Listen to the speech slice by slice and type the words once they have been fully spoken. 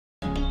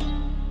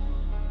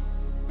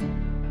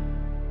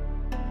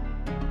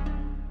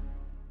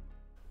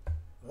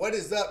What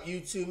is up,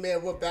 YouTube,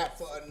 man? We're back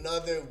for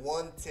another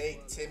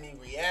WunTayk Timmy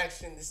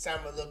reaction. This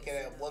time we're looking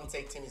at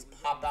WunTayk Timmy's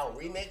Pop Out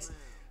remix.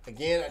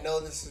 Again, I know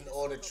this is an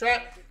older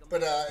track,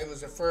 but it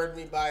was referred to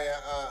me by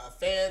a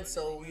fan,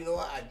 so you know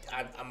what?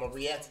 I'm going to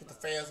react to what the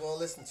fans want to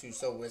listen to,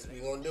 so we're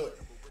going to do it.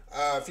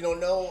 If you don't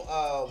know,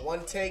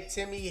 WunTayk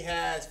Timmy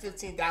has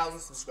 15,000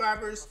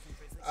 subscribers.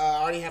 I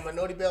already have my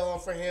noti bell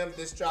on for him.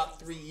 This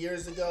dropped 3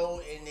 years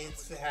ago, and it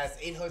has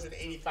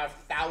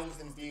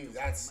 885,000 views.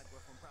 That's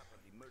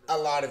a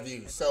lot of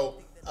views.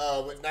 So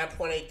with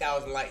 9.8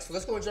 thousand likes. So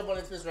let's go and jump on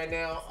into this right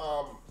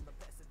now.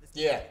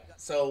 Yeah.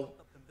 So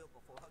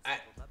I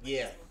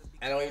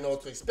don't even know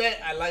what to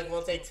expect. I like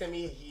WunTayk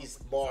Timmy. He's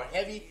bar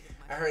heavy.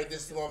 I heard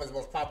this is one of his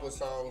most popular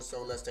songs.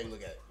 So let's take a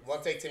look at it.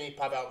 WunTayk Timmy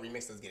Pop Out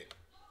remix. Let's get it.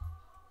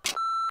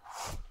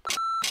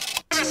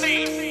 I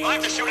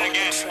have to shoot it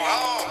again. No,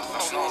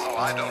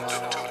 I don't do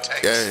two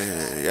takes.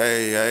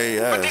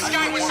 Yeah. But this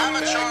guy was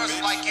amateurs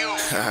like you do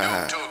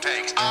two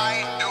takes.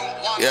 I do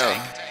one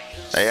take.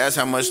 They ask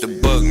how much to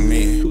book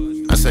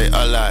me. I say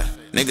a lot.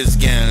 Niggas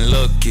getting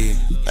lucky.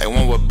 They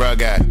want what bruh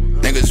got.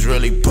 Niggas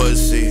really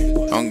pussy.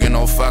 Don't get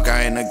no fuck.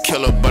 I ain't a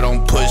killer, but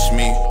don't push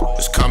me.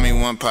 Just call me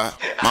one pot.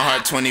 My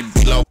heart 20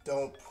 below.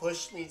 Don't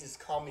push me.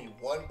 Just call me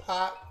one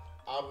pot.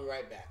 I'll be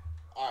right back.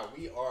 All right,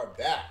 we are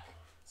back.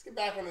 Let's get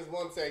back on this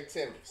WunTayk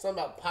Timmy.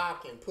 Something about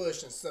pop and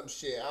push and some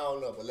shit. I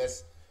don't know, but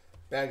let's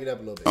back it up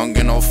a little bit. Don't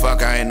get no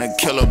fuck. I ain't a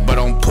killer, but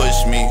don't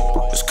push me.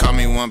 Just call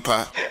me one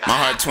pot. My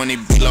heart 20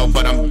 below,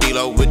 but I'm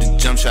below with the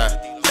jump shot.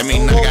 I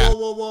mean,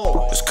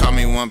 whoa. Just call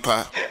me one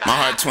pot. My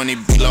heart 20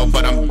 below,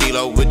 but I'm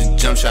below with the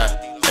jump shot.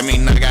 I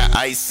mean, I got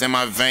ice in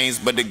my veins,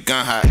 but the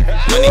gun hot.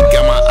 Money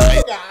got my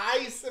eyes. Got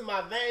ice in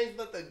my veins,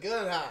 but the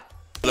gun hot.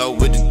 Below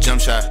with the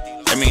jump shot.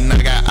 I mean,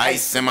 I got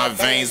ice in my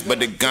veins, but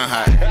the gun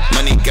hot.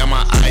 Money got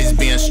my eyes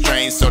being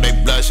strained, so they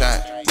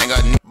bloodshot.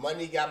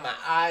 Money got my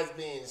eyes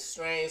being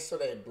strained, so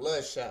they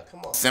bloodshot. Come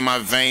on. In my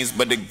veins,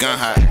 but the gun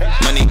hot.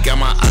 Money got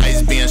my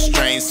eyes being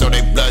strained, so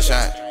they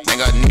bloodshot.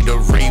 Nigga need to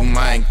read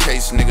mine in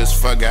case niggas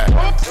forgot.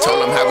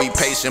 Told them how we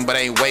patient, but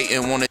ain't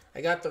waiting.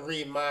 I got to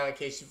read mine in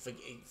case you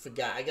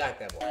forgot. I got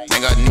that one.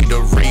 Nigga need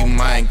to read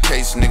mine in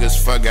case niggas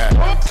forgot.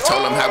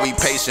 Told him how we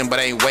patient, but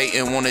ain't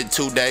waiting. Wanted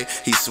 2 days.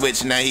 He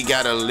switched now. He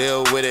gotta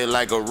live with it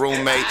like a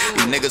roommate.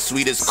 These niggas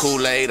sweet as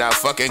Kool-Aid. I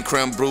fucking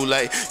creme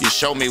brulee. You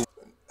show me.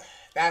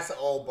 That's an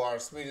old bar.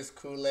 Sweet as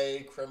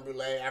Kool-Aid, creme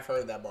brulee. I've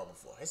heard that bar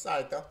before. It's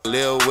alright though.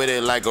 Live with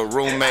it like a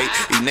roommate.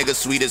 These niggas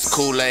sweet as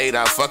Kool-Aid.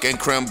 I fucking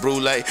creme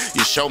brulee.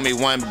 You show me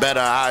one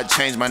better, I'd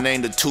change my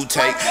name to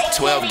WunTayk.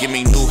 12 give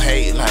me new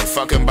hate like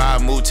fucking by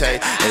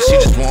WunTayk. And she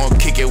just wanna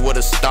kick it with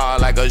a star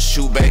like a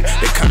shoe bait.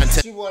 The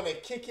content. She wanna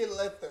kick it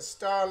like the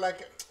star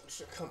like a.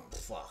 Come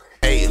fuck.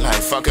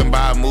 Like fucking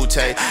by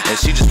WunTayk, and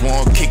she just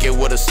wanna kick it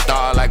with a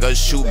star like a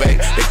shoe bait.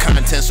 The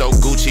content so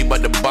Gucci,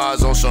 but the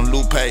bars on some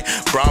Lupe.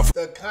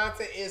 The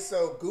content is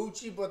so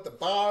Gucci, but the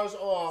bars are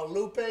on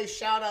Lupe.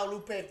 Shout out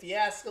Lupe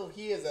Fiasco.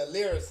 He is a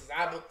lyricist.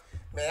 Man,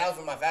 that was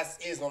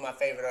one of my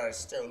favorite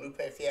artists still.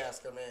 Lupe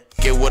Fiasco, man.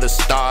 Get with a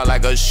star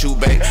like a shoe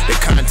bait. The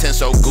content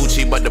so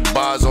Gucci, but the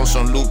bars on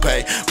some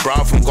Lupe.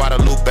 Bra from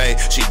Guadalupe,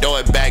 she throw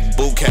it back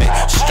bouquet.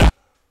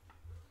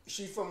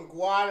 She from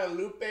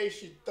Guadalupe,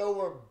 she throw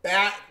her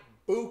back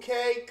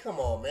bouquet. Come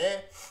on,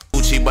 man.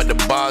 Gucci, but the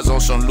bars on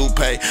some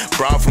Lupe.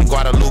 Bra from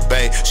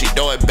Guadalupe, she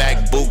throw it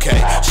back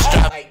bouquet.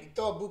 Like you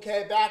throw a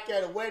bouquet back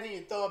at a wedding,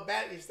 you throw it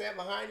back, you stand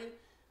behind you.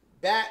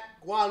 Back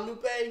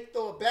Guadalupe,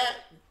 throw it back.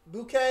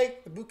 Bouquet,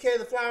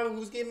 the flower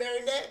who's getting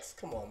married next.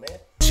 Come on, man.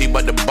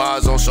 But the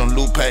bars on some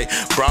Lupe.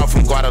 Bra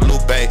from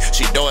Guadalupe,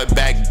 she throw it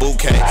back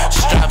bouquet.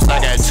 Straps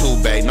like at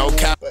Tube, no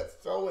cap.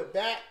 But throw it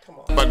back, come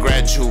on. But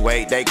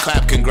graduate, they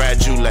clap,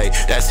 congratulate.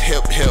 That's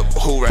hip, hip,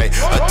 hooray.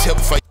 A tip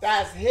for.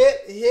 That's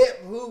hip, hip,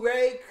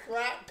 hooray,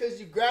 clap, cause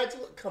you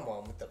graduate. Come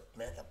on with the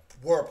man, the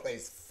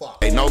wordplay's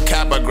fuck. No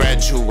cap, I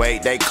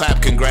graduate, they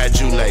clap,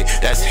 congratulate.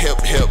 That's hip,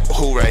 hip,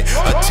 hooray.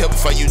 A tip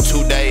for you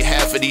today.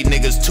 Half of these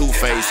niggas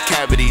two-faced.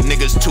 Cavity,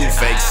 niggas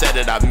two-faced. Said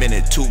it, I meant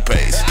it,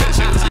 two-faced.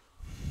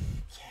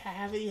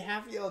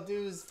 Half of y'all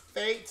dudes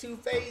fake,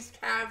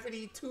 two-faced,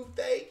 cavity,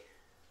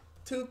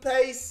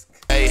 toothpaste.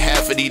 Hey,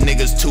 half of these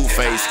niggas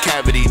two-faced.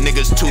 Cavity,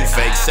 niggas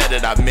two-faced. Said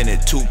it, I meant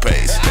it,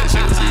 toothpaste.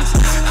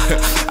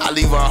 I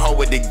leave a hoe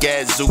with the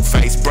gadzoo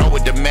face. Bro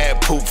with the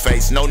mad poop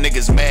face. No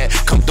niggas mad,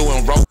 come through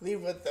and roll.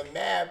 Leave with the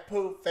mad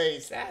poop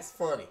face, that's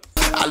funny.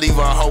 I leave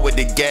a hoe with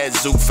the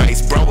gadzoo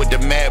face. Bro with the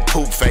mad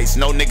poop face.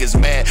 No niggas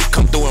mad,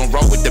 come through and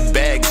roll with the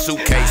bag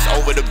suitcase.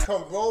 Over the.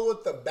 Come roll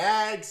with the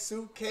bag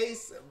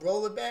suitcase.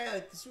 Roll the bag,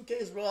 like the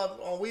suitcase roll up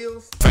on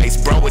wheels. Face,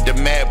 bro with the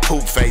mad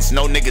poop face.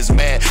 No niggas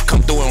mad,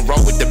 come through and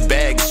roll with the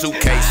bag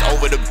suitcase.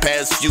 Over the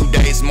past few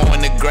days,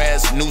 mowing the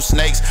grass, new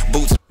snakes,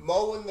 boots.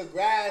 Mowing the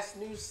grass,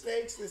 new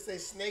snakes. Let's say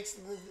snakes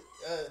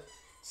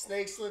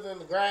live in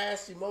the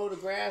grass. You mow the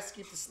grass,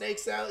 keep the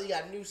snakes out. You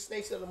got new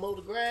snakes that'll mow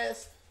the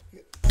grass.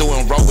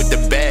 Doing roll with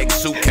the bag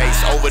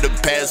suitcase. Over the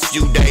past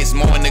few days,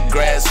 mowing the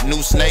grass,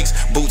 new snakes,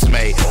 boots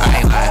made. I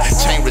ain't lying.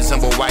 Chain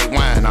resemble white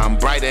wine. I'm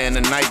brighter in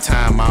the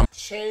nighttime.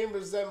 Chain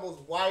resembles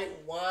white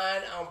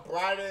wine. I'm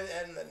brighter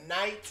in the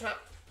nighttime.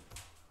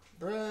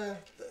 Bruh,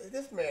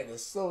 this man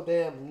is so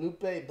damn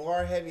Lupe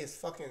bar heavy, it's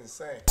fucking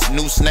insane.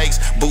 New snakes,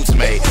 boots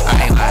made,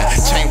 I ain't lying.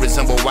 Chain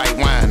resemble white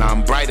wine.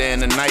 I'm brighter in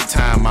the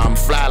nighttime. I'm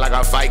fly like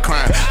I fight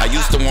crime. I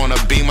used to want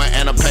a beamer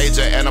and a pager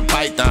and a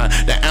python.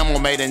 The ammo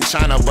made in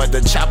China, but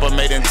the chopper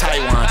made in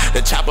Taiwan.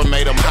 The chopper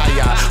made them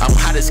higher. I'm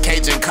hot as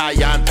Cajun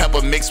cayenne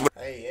pepper mixed with.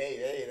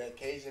 Hey, that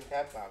Cajun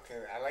pepper.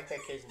 I like that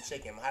Cajun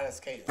chicken. I'm hot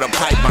as Cajun. The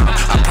pipe bomb.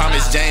 I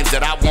promise James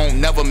that I won't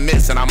never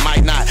miss, and I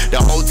might not. The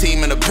whole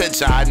team in the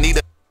picture. I need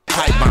a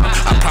pipe bomb.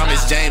 I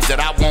promise James that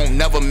I won't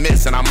never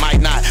miss, and I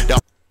might not. The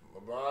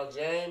LeBron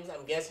James,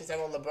 I'm guessing he's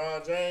talking about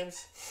LeBron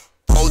James.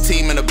 Whole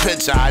team in the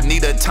picture, I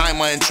need a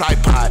timer and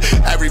tripod.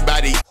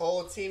 Everybody.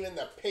 Whole team in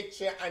the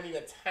picture, I need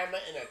a timer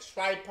and a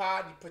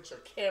tripod. You put your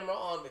camera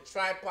on the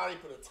tripod, you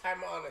put a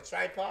timer on the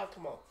tripod.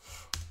 Come on.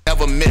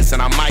 Never miss,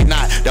 and I might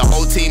not. The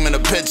whole team in the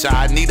picture,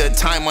 I need a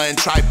timer and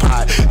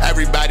tripod.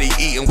 Everybody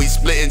eating, we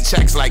splitting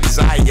checks like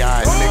Zion,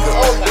 nigga.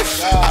 Oh my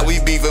God. How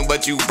we beefing,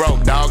 but you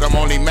broke, dog. I'm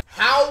only mad.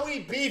 How we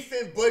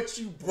beefing, but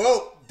you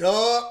broke,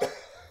 dog?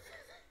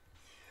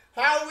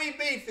 How we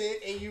beefing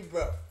and you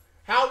broke?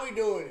 How we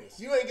doing this?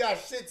 You ain't got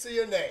shit to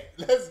your name.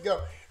 Let's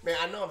go. Man,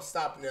 I know I'm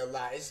stopping there a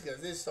lot. It's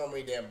because there's so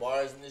many damn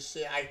bars in this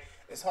shit.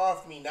 It's hard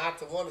for me not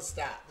to want to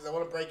stop because I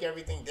want to break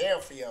everything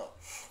down for y'all.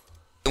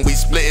 And we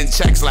splitting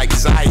checks like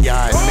Zion,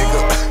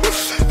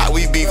 nigga. How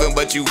we beefing,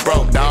 but you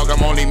broke, dog.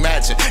 I'm only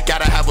matching.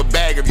 Gotta have a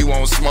bag if you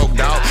want smoke,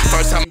 dog.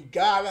 First time. You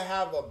gotta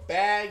have a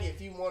bag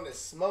if you want to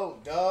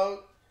smoke,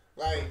 dog.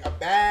 Like a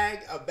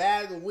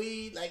bag of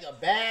weed, like a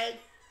bag.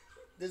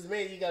 This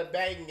man, you got a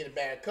bag, you can get a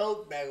bag of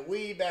coke, bag of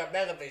weed,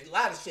 bag of a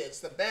lot of shit.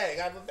 It's a bag.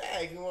 I have a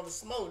bag if you want to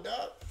smoke,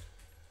 dog.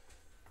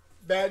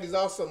 Bag is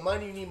also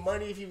money. You need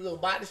money if you go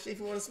buy the shit if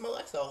you want to smoke.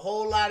 That's a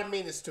whole lot of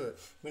meanness to it.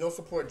 We don't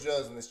support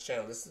drugs on this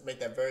channel. Let's just make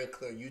that very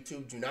clear.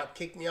 YouTube, do not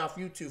kick me off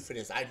YouTube for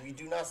this. We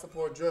do not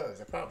support drugs.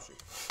 I promise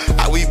you.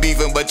 How we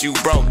beefing, but you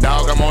broke,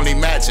 dog. I'm only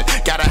matching.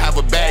 Gotta have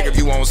a bag if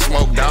you want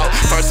smoke, dog.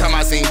 First time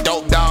I seen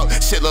dope, dog.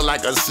 Shit look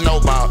like a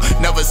snowball.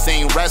 Never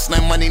seen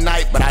wrestling Monday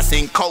night, but I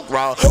seen coke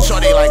raw.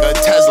 Shorty like a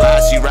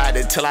Tesla, she ride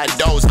it till I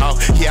doze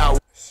off. Yeah.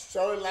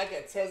 Shorty like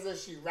a Tesla,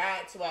 she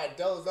ride till I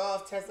doze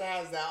off. Tesla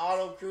has that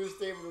auto cruise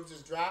thing, it'll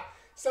just drop.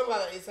 Something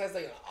like it has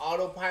like an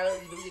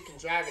autopilot. You can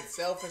drive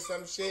itself or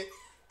some shit.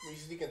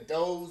 You can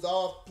doze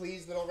off.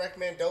 Please, we don't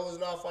recommend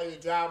dozing off while you're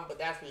driving, but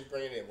that's what he's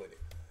bringing in with it.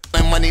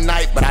 Monday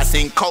night, but I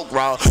seen coke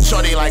raw.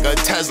 Shorty like a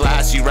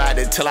Tesla, she ride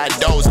it till I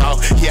doze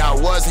off. Yeah, I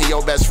was in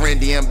your best friend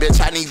DM,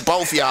 bitch. I need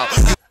both y'all.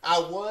 I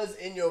was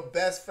in your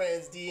best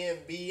friend's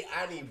DMB.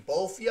 I need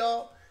both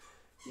y'all.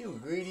 You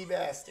greedy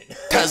bastard.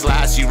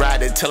 Tesla, she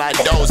ride it till I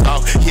doze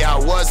off. Yeah, I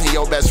was in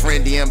your best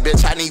friend DM,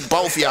 bitch. I need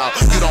both y'all.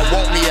 You don't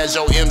want me as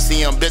your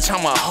MCM, bitch.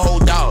 I'm a whole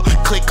dog.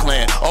 Click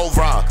clan,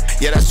 overall.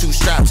 Yeah, that's 2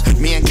 straps.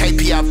 Me and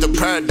KP out the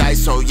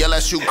paradise, so yeah,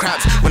 let's shoot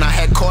craps. When I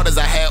had quarters,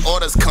 I had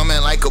orders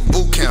coming like a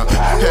boot camp.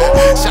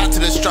 Shout to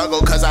the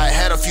struggle, cause I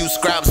had a few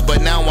scraps,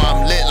 but now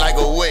I'm lit like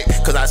a wick,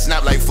 cause I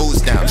snap like food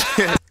stamps.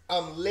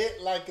 I'm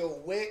lit like a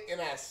wick and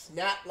I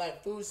snap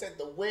like food stamps.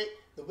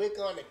 The wick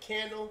on the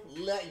candle,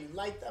 you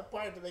light that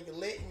part to make it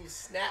lit and you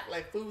snap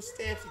like food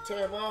stamps, you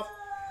turn them off.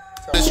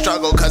 The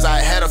struggle, cause I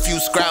had a few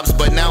scraps,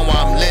 but now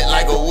I'm lit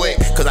like a wick,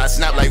 cause I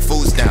snap like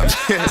food stamps.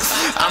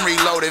 I'm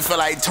reloaded, feel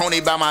like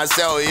Tony by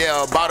myself,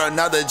 yeah. Bought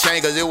another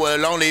chain, cause it was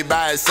lonely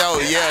by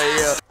itself,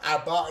 yeah.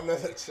 I bought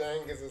another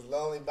chain, cause it's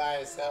lonely by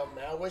itself,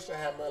 man. I wish I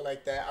had money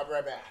like that. I'll be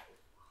right back.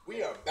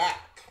 We are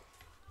back.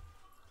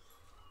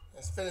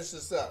 Let's finish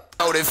this up.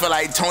 Loaded, feel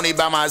like Tony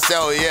by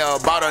myself, yeah.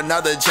 Bought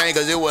another chain,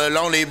 cause it was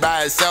lonely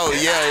by itself,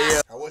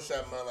 yeah. I wish I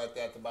had money like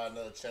that to buy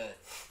another chain.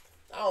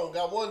 I don't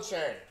got one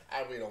chain.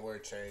 I really don't wear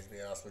chains, to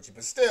be honest with you,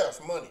 but still, it's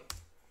money.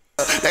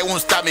 They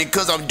won't stop me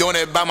cause I'm doing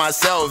it by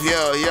myself,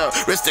 yeah.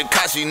 Rich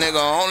Takashi,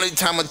 nigga, only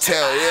time I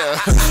tell, yeah.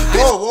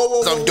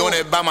 Whoa. I'm doing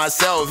it by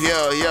myself,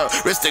 yeah.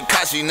 Rich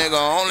Takashi,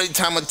 nigga, only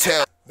time I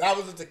tell. That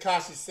was a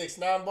Tekashi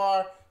 6ix9ine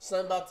bar.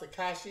 Something about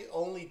Tekashi,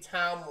 only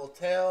time will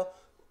tell.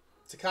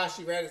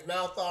 Tekashi ran his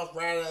mouth off,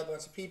 ran at a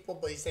bunch of people,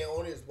 but he said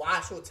only his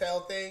watch will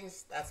tell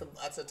things. That's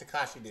a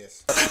Tekashi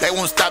diss. They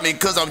won't stop me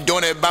cause I'm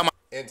doing it by my.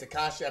 And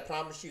Tekashi, I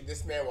promise you,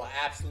 this man will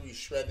absolutely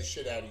shred the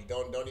shit out of you.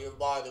 Don't even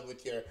bother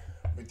with your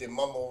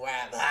mumble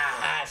rap,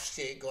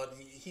 shit.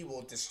 He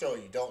will destroy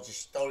you. Don't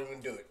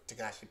even do it,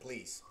 Tekashi,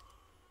 please.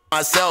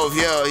 Myself,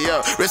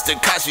 yeah. Rich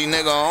Takashi,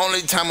 nigga,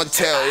 only time I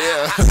tell,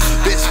 yeah.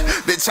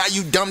 bitch, how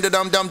you dumb?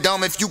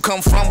 If you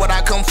come from what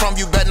I come from,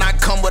 you better not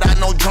come without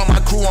no drum.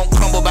 My crew won't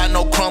crumble by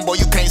no crumble.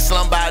 You can't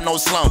slum by no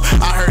slum.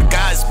 I heard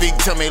God speak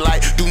to me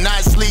like, do not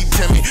sleep,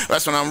 Timmy.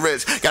 That's when I'm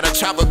rich. Got a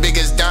chopper big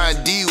as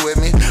Don D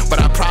with me, but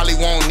I probably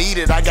won't need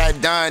it. I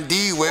got Don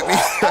D with me.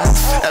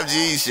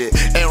 FG shit.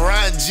 And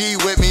Ron G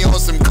with me on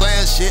some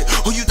clan shit.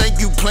 Who you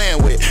think you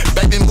playing with?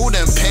 Baby, move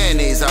them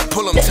panties. I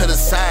pull them to the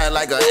side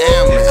like an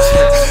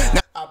ambulance.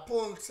 I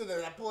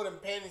pull them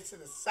panties to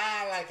the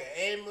side like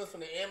an ambulance.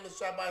 When the ambulance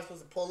drive by,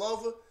 supposed to pull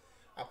over.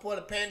 I pull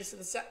the panties to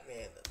the side,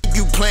 man.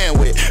 You playing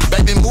with,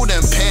 baby, move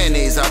them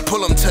panties. I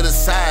pull them to the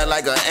side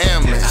like an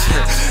ambulance.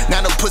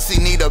 Now the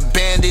pussy need a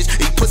bandage.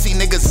 These pussy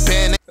niggas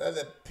bandage.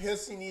 The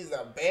pussy needs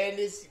a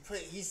bandage.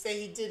 He said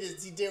he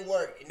did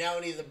work, and now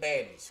he needs a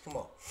bandage. Come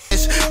on.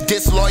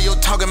 Disloyal,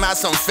 talking about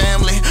some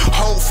family.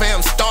 Whole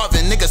fam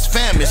starving, niggas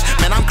famished.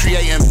 Man, I'm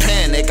creating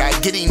panic. I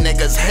get these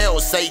niggas hell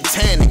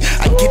satanic.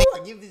 I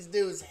give these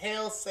dudes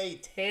hell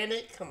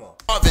satanic. Come on.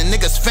 Starving,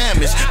 niggas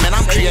famished. Man,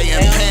 I'm creating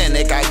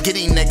panic. I get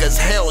these niggas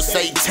hell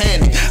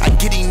satanic. I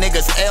get these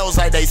niggas L's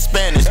like they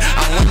Spanish.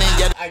 I'm winning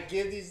yet. I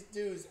give these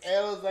dudes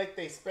L's like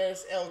they Spanish.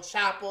 El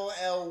Chapo,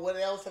 L, what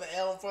else for the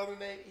L in front of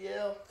the name?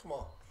 Yeah, come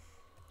on.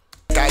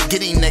 I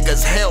get these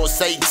niggas hell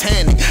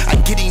satanic. I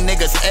get these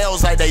niggas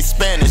L's like they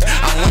Spanish.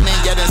 I'm winning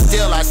yet and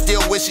still, I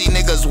still wish these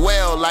niggas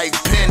well like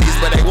pennies.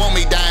 But they want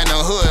me die in the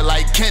hood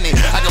like Kenny.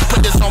 I can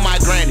put this on my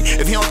granny.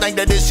 If he don't think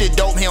that this shit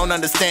dope, he don't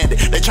understand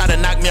it. They try to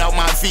knock me off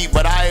my feet,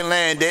 but I ain't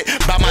landed.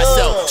 By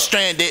myself,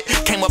 stranded.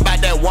 Came up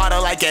out that water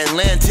like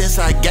Atlantis.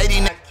 I gave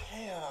these niggas.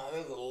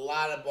 There's a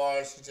lot of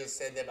bars you just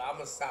said there, but I'm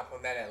gonna stop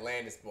on that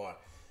Atlantis bar.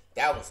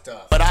 That was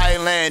tough. But I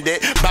ain't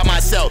landed by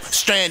myself,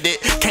 stranded.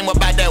 Came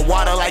up out that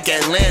water like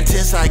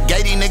Atlantis. I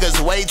gave these niggas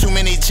way too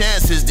many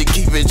chances to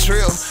keep it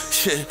real.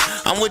 Shit,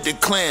 I'm with the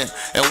clan,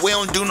 and we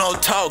don't do no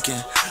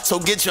talking. So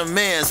get your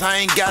mans, I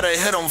ain't gotta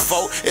hit them,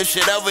 folk. If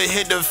shit ever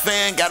hit the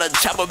fan, gotta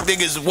chop a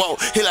big as whoa.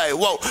 He like,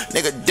 whoa,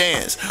 nigga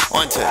dance.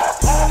 WunTayk.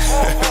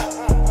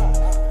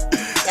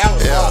 That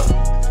was tough.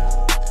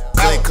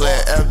 Click,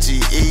 click,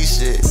 FGE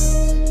shit.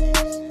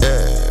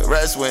 Yeah,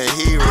 rest when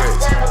he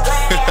rich.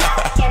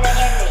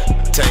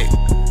 Take.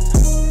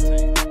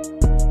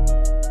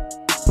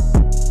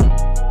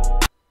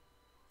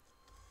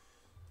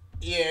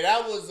 Yeah,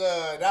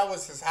 that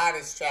was his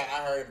hottest track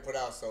I heard him put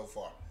out so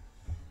far.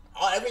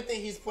 Everything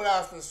he's put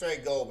out has been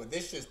straight gold, but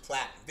this shit's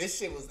platinum. This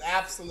shit was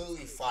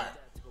absolutely fire.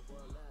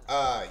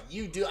 I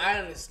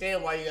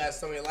understand why you got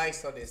so many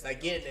likes on this. I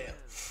get it now.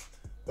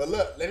 But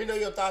look, let me know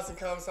your thoughts and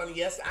comments on it.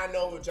 Yes, I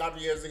know it dropped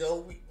years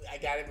ago. I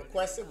got it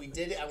requested. We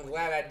did it. I'm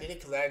glad I did it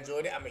because I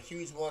enjoyed it. I'm a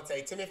huge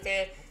WunTayk Timmy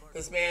fan.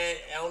 This man,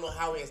 I don't know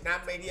how he has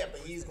not made it yet, but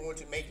he's going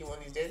to make it one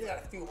of these days. They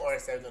got a few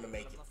artists that are going to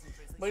make it.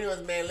 But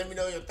anyways, man, let me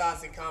know your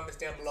thoughts and comments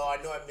down below.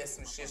 I know I missed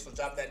some shit, so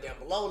drop that down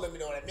below. Let me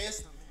know what I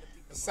missed.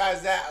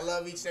 Besides that, I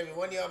love each and every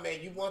one of y'all,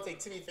 man. You WunTayk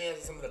Timmy fans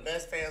are some of the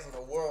best fans in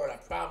the world. I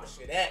promise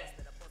you that.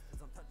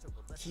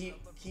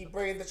 Keep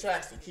bringing the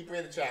tracks to me. Keep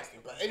bringing the tracks to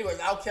me. But anyways,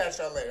 I'll catch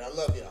y'all later. I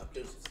love y'all.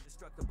 Deuces.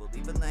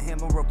 Even the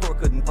hammer report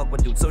couldn't fuck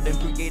with dude. So then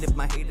creative,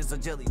 my haters are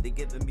jelly. They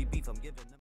giving me beef, I'm giving them.